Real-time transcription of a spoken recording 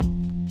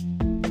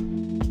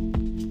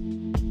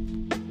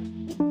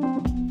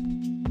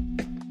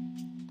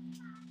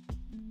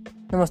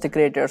Namaste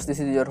creators, this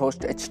is your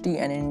host HT,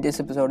 and in this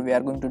episode we are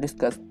going to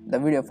discuss the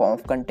video form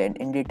of content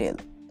in detail.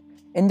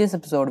 In this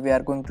episode we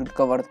are going to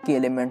cover key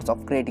elements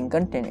of creating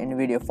content in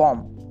video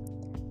form.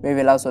 We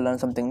will also learn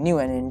something new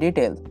and in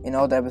detail in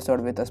other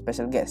episode with a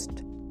special guest.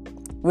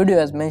 Video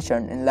as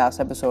mentioned in last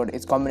episode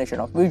is combination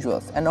of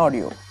visuals and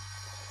audio.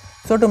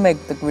 So to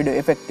make the video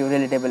effective,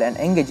 relatable and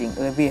engaging,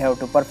 we have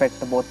to perfect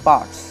both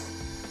parts.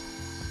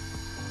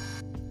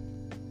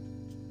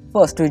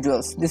 First,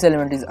 visuals. This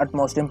element is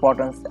utmost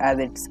importance as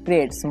it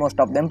creates most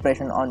of the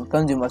impression on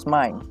consumer's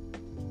mind.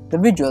 The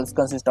visuals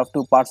consist of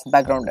two parts,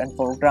 background and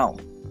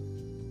foreground.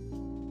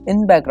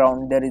 In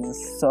background, there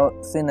is a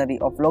scenery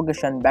of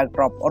location,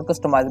 backdrop or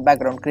customized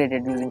background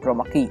created using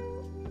chroma key.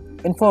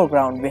 In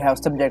foreground, we have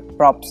subject,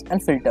 props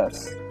and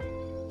filters.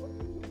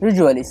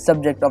 Usually,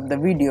 subject of the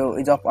video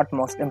is of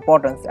utmost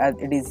importance as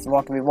it is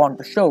what we want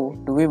to show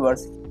to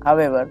viewers.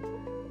 However,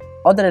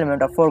 other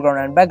element of foreground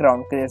and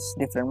background creates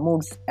different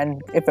moods and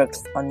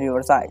effects on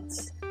viewer's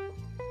eyes.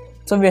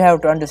 So we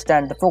have to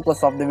understand the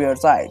focus of the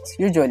viewer's eyes.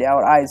 Usually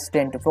our eyes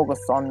tend to focus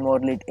on more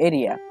lit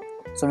area,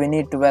 so we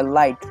need to well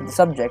light the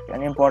subject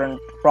and important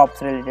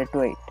props related to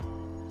it.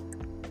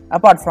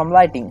 Apart from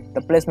lighting,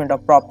 the placement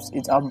of props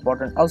is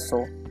important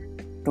also.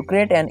 To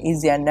create an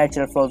easy and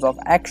natural flows of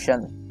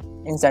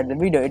action inside the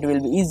video, it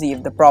will be easy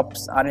if the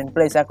props are in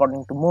place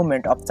according to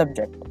movement of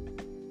subject.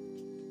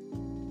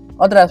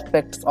 Other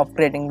aspects of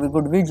creating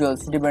good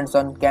visuals depends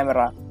on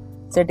camera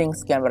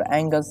settings, camera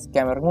angles,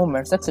 camera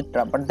movements,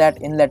 etc. But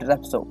that in later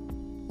episode.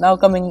 Now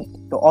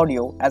coming to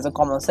audio, as a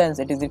common sense,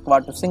 it is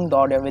required to sync the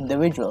audio with the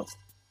visuals.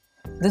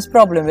 This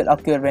problem will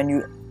occur when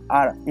you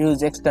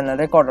use external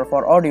recorder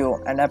for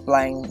audio and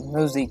applying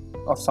music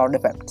or sound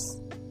effects.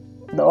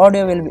 The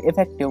audio will be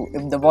effective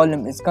if the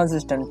volume is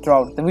consistent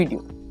throughout the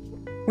video.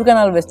 You can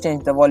always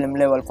change the volume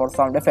level for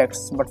sound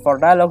effects, but for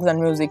dialogues and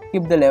music,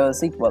 keep the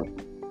levels equal.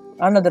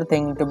 Another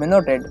thing to be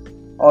noted,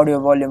 audio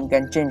volume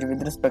can change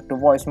with respect to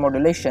voice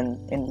modulation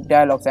in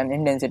dialogues and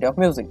intensity of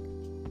music.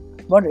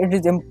 But it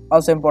is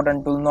also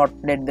important to not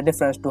let the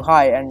difference too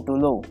high and too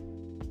low.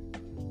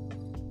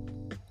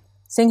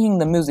 Syncing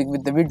the music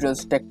with the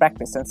visuals take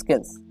practice and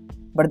skills.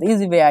 But the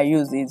easy way I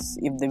use is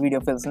if the video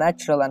feels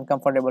natural and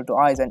comfortable to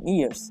eyes and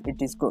ears,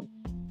 it is good.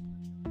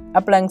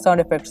 Applying sound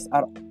effects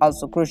are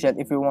also crucial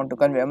if you want to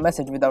convey a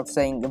message without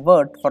saying a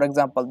word. For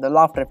example, the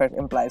laughter effect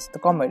implies the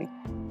comedy.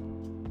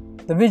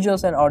 The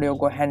visuals and audio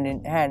go hand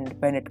in hand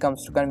when it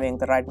comes to conveying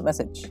the right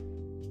message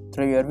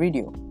through your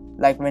video.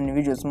 Like when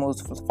visuals move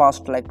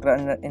fast like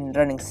in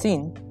running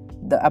scene,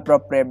 the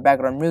appropriate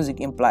background music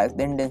implies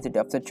the intensity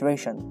of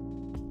situation.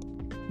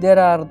 There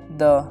are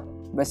the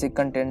basic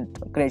content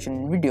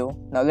creation in video.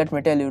 Now let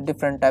me tell you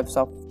different types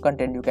of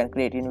content you can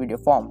create in video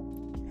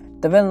form.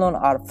 The well-known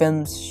are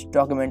films,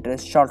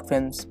 documentaries, short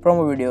films,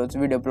 promo videos,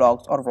 video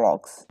blogs or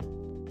vlogs.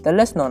 The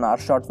less known are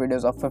short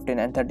videos of 15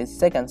 and 30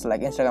 seconds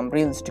like Instagram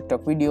Reels,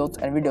 TikTok videos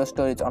and video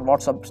stories on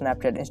WhatsApp,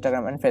 Snapchat,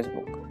 Instagram and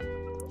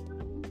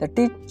Facebook. The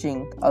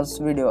teaching us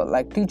video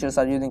like teachers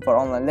are using for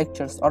online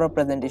lectures or a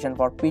presentation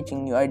for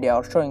pitching new idea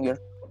or showing your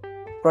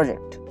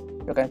project.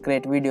 You can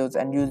create videos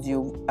and use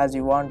you as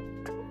you want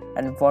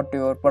and what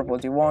your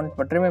purpose you want,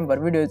 but remember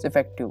video is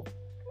effective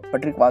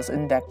but requires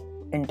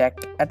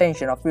intact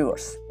attention of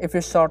viewers. If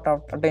you sort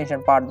out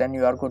attention part, then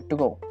you are good to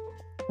go.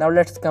 Now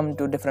let's come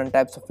to different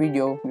types of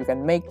video you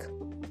can make.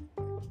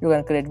 You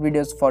can create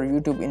videos for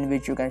YouTube in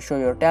which you can show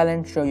your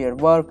talent, show your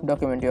work,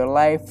 document your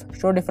life,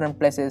 show different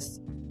places,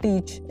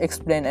 teach,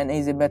 explain an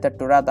easy method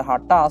to rather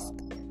hard task,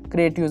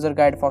 create user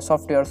guide for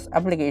softwares,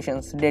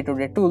 applications,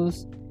 day-to-day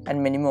tools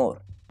and many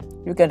more.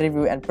 You can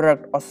review a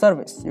product or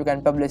service, you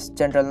can publish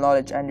general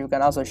knowledge and you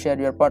can also share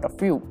your point of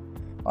view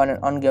on an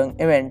ongoing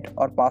event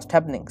or past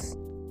happenings.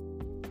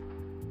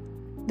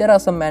 There are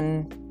some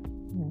and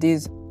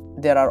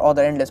there are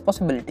other endless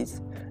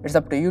possibilities. It's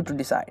up to you to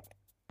decide.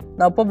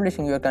 Now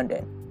publishing your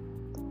content.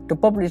 To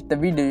publish the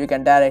video, you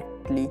can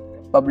directly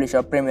publish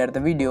or premiere the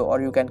video,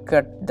 or you can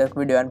cut the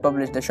video and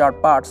publish the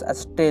short parts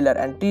as trailer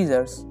and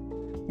teasers.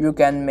 You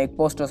can make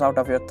posters out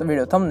of your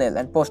video thumbnail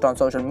and post on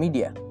social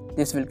media.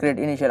 This will create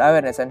initial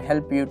awareness and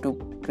help you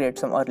to create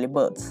some early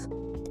birds.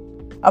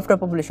 After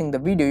publishing the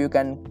video, you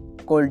can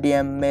call,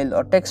 DM, mail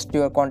or text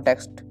your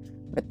contacts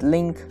with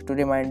link to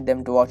remind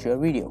them to watch your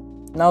video.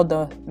 Now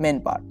the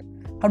main part.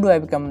 How do I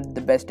become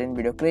the best in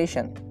video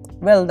creation?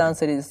 Well, the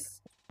answer is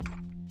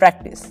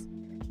practice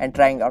and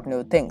trying out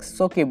new things,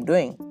 so keep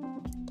doing.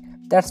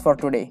 That's for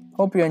today.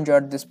 Hope you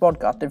enjoyed this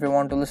podcast. If you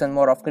want to listen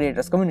more of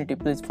Creators Community,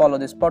 please follow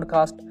this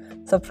podcast,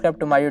 subscribe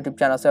to my YouTube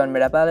channel 7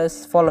 Media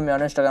Palace, follow me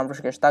on Instagram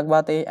Rishikesh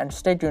Tagbate, and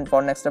stay tuned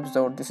for next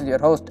episode. This is your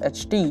host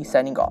HT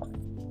signing off.